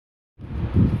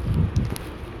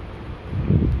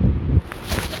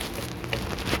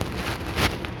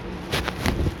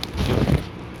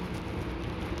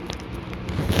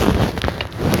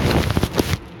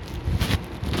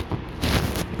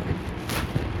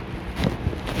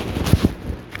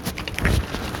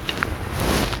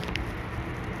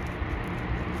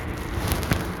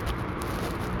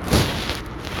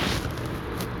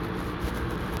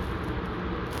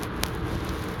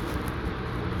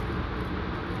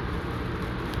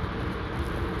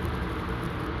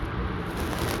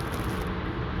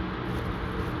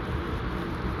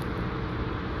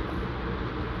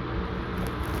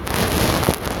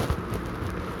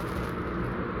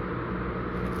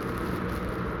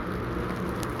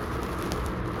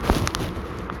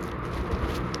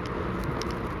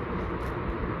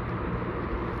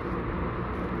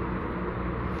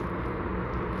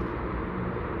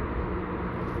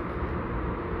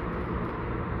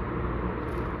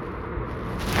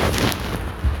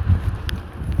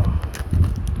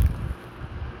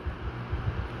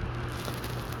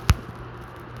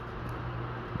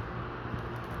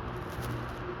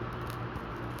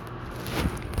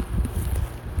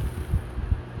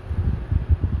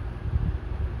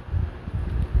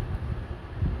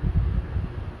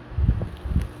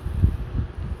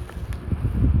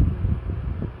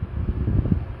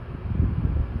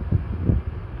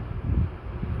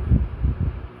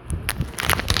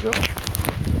Go.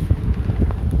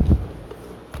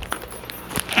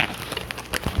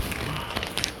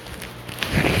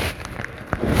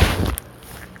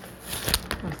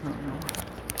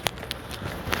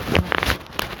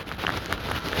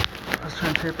 Let's try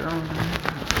and tape it on.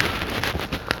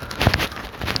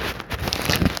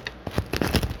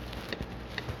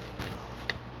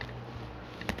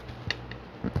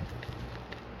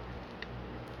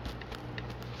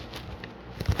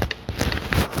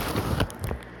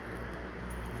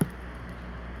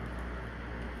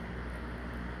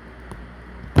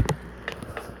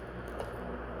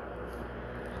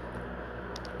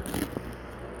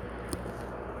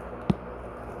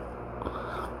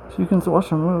 So you can watch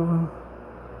them move.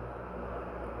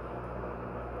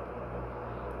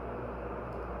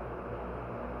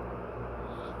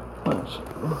 Watch.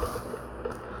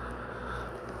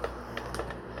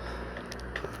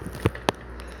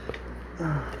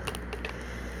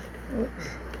 Oops.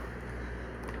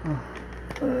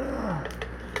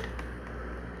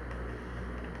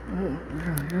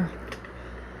 Really good.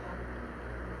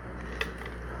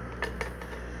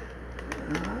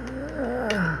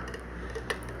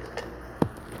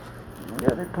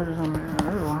 Yeah, they put it on the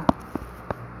other one.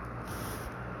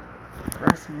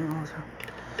 Harraasing also.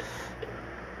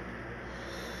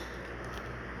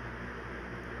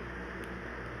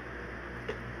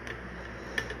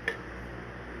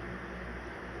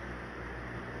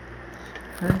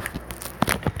 Okay.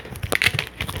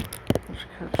 Let's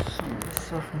catch some of this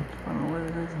stuff and find out what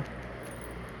it is.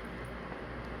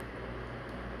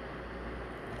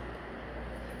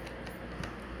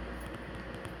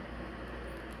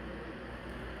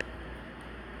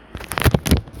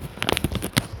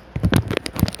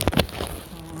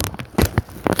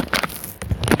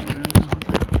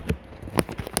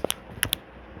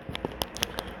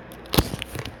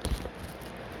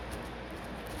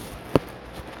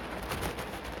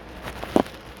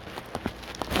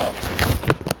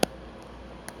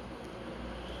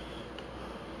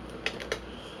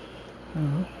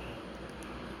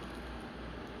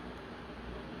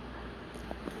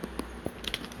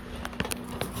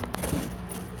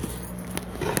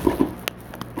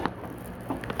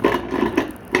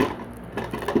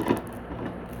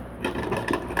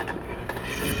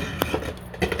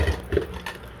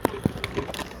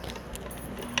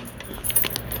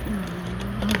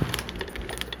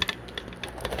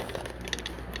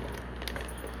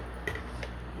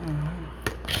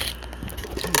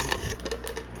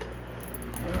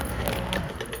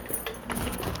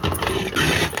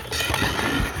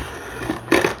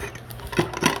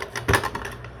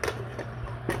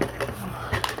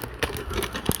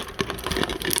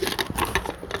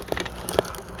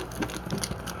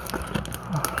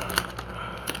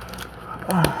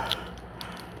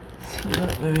 So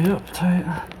that baby up tight.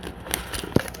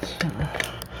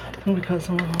 Let me cut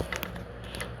some off.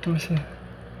 Let me see.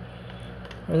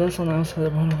 Oh, that's on the outside of the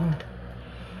bottom, huh?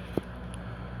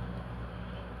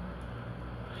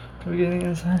 Can we get anything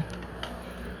inside?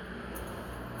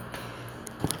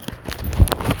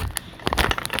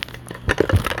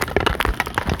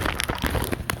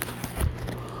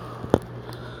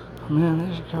 Man,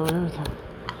 they should cover everything.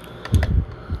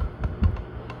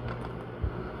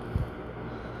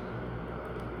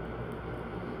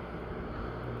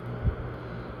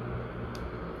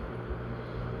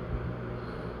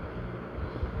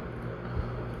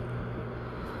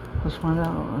 Let's find out.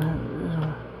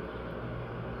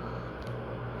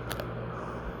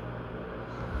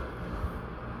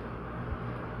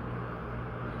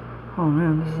 Oh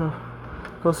man, this is a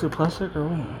ghostly plastic or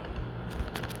what?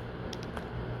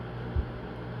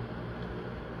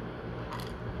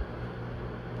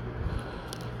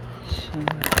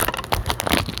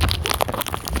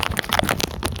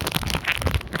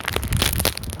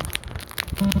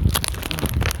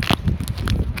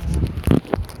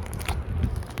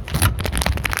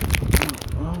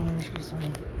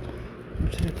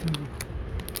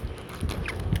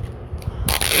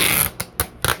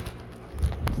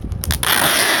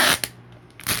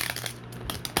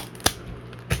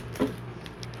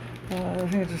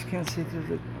 I think I just can't see through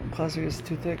the plastic, is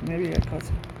too thick. Maybe I caught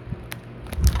some.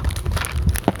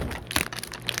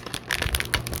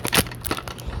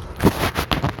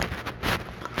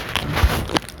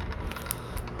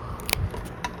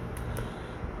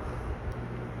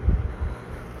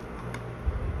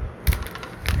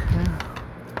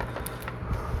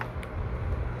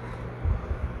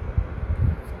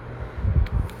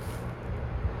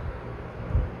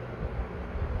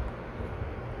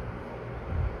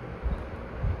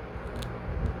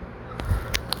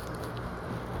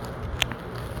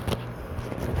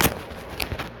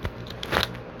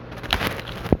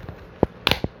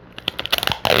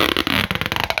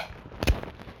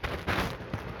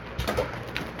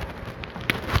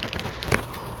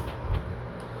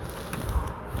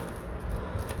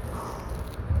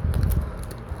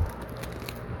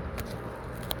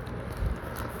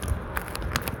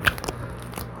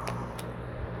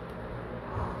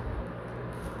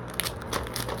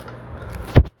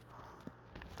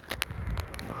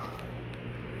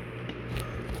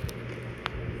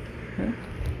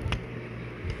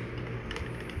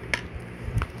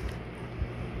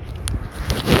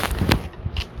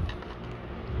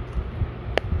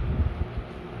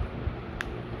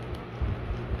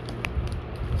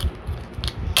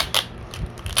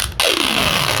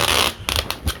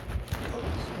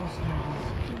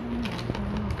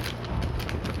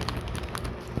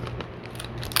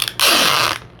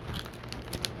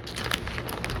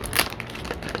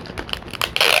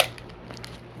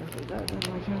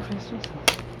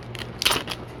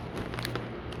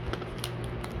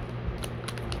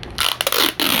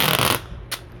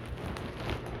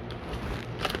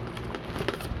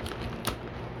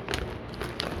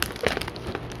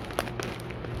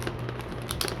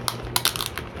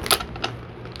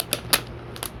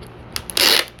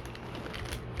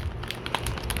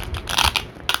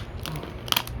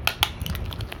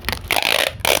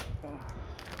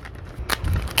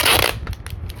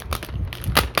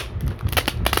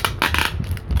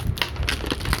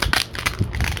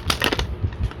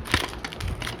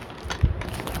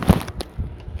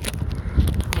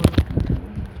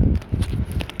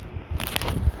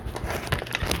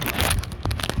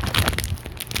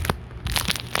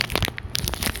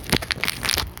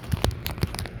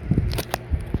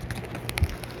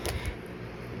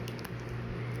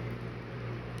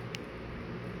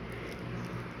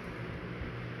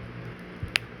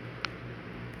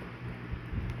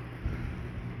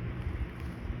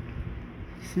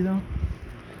 See them?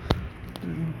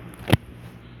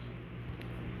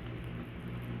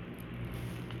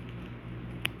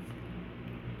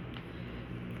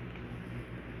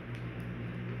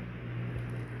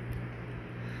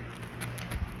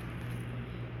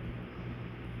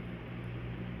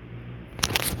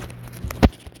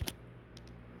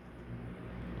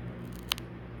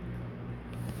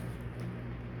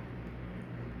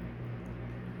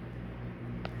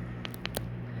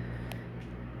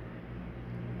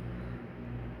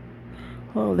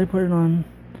 Oh, they put it on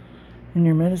in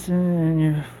your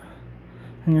medicine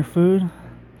and your food.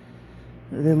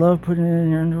 They love putting it in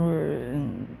your underwear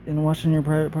and washing your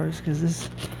private parts, because this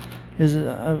is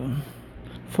a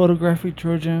photographic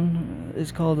trojan.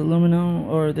 It's called aluminum,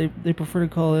 or they prefer to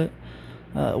call it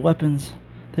weapons.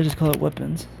 They just call it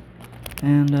weapons.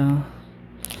 And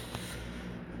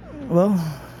well,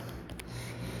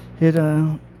 it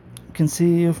can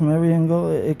see you from every angle.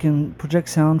 It can project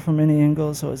sound from any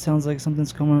angle, so it sounds like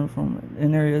something's coming from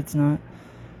an area it's not.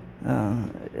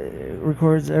 It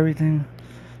records everything.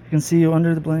 You can see you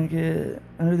under the blanket,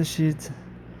 under the sheets.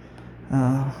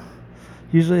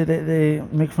 Usually they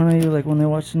make fun of you, like when they're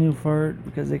watching you fart,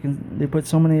 because they put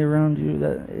so many around you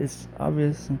that it's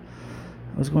obvious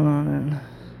what's going on. And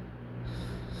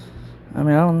I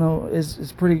mean, I don't know,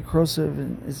 it's pretty corrosive,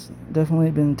 and it's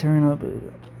definitely been tearing up.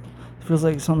 It feels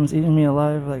like something's eating me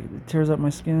alive. Like, it tears up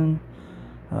my skin.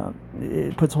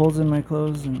 It puts holes in my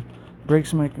clothes and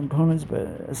breaks my components,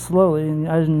 but slowly, and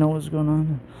I didn't know what was going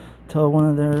on until one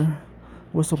of their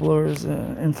whistleblowers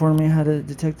informed me how to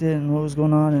detect it and what was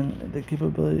going on and the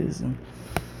capabilities,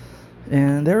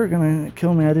 and they were gonna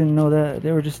kill me. I didn't know that.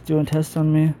 They were just doing tests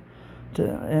on me,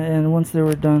 and once they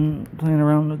were done playing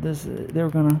around with this, they were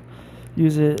gonna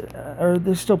use it, or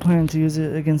they're still planning to use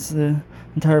it against the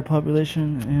entire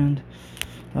population.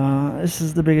 And this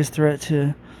is the biggest threat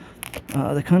to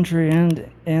the country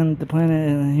and the planet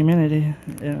and humanity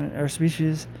and our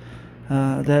species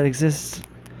that exists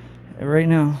right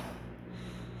now.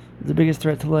 The biggest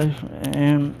threat to life,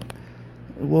 and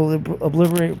will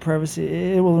obliterate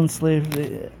privacy. It will enslave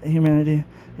humanity,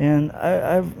 and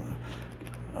I've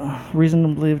reason to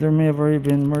believe there may have already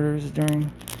been murders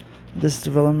during this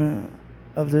development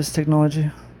of this technology.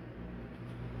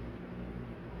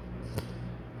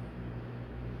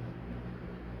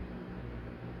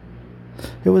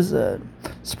 It was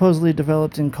supposedly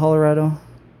developed in Colorado.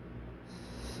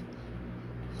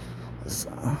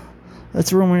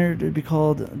 That's rumored to be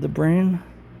called the braim.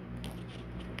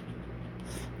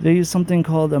 They use something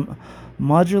called a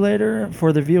modulator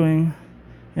for the viewing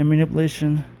and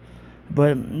manipulation.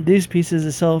 But these pieces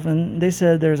itself, and they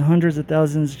said there's hundreds of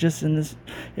thousands just in this,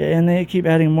 and they keep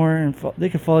adding more, and they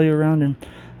could follow you around, and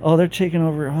they're taking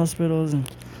over hospitals, and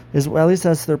at least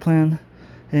that's their plan,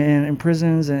 and in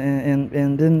prisons, and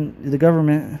then the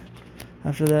government.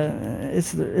 After that,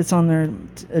 it's on their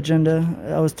agenda,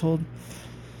 I was told.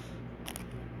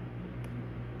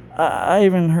 I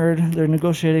even heard they're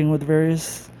negotiating with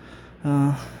various,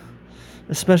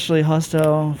 especially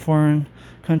hostile foreign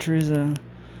countries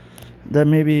that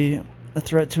may be a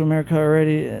threat to America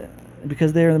already,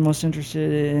 because they are the most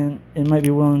interested and might be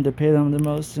willing to pay them the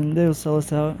most, and they'll sell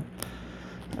us out.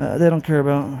 They don't care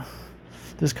about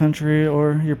this country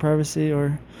or your privacy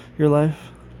or your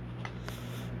life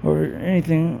or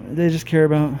anything. They just care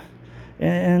about,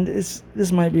 and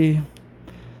this might be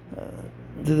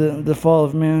the fall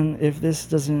of man if this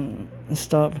doesn't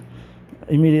stop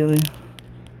immediately.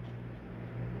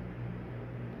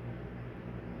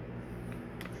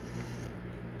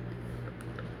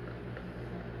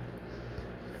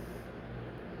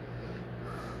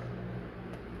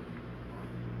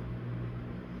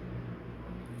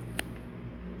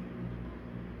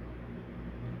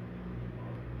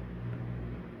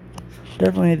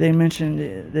 Definitely, they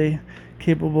mentioned they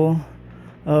capable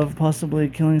of possibly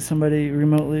killing somebody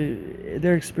remotely.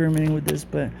 They're experimenting with this,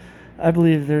 but I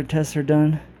believe their tests are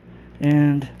done,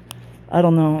 and I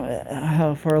don't know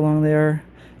how far along they are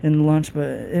in the launch, but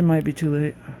it might be too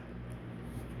late.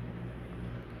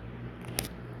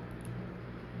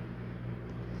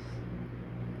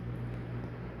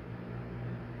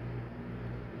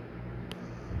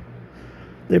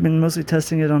 They've been mostly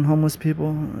testing it on homeless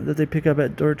people that they pick up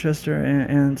at Dorchester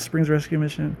and Springs Rescue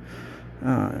Mission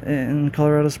in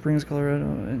Colorado Springs, Colorado,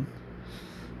 and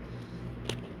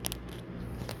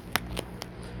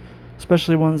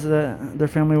especially ones that their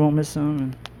family won't miss them,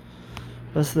 and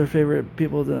that's their favorite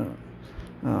people to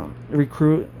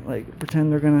recruit, like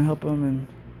pretend they're gonna help them,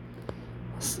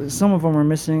 and some of them are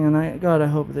missing, and I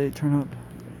hope they turn up.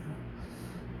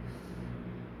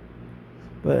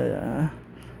 But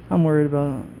I'm worried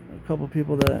about a couple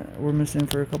people that were missing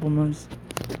for a couple months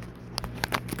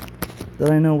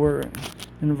that I know were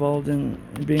involved in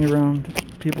being around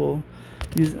people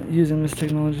using this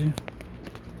technology.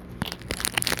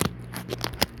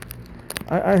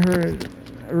 I heard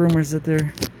rumors that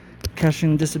they're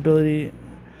cashing disability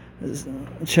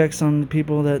checks on the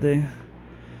people, that they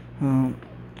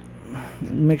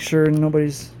make sure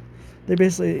they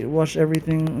basically watch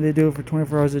everything they do for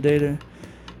 24 hours a day to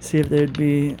see if they'd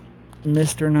be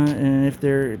missed or not, and if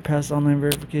they're past online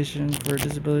verification for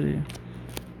disability.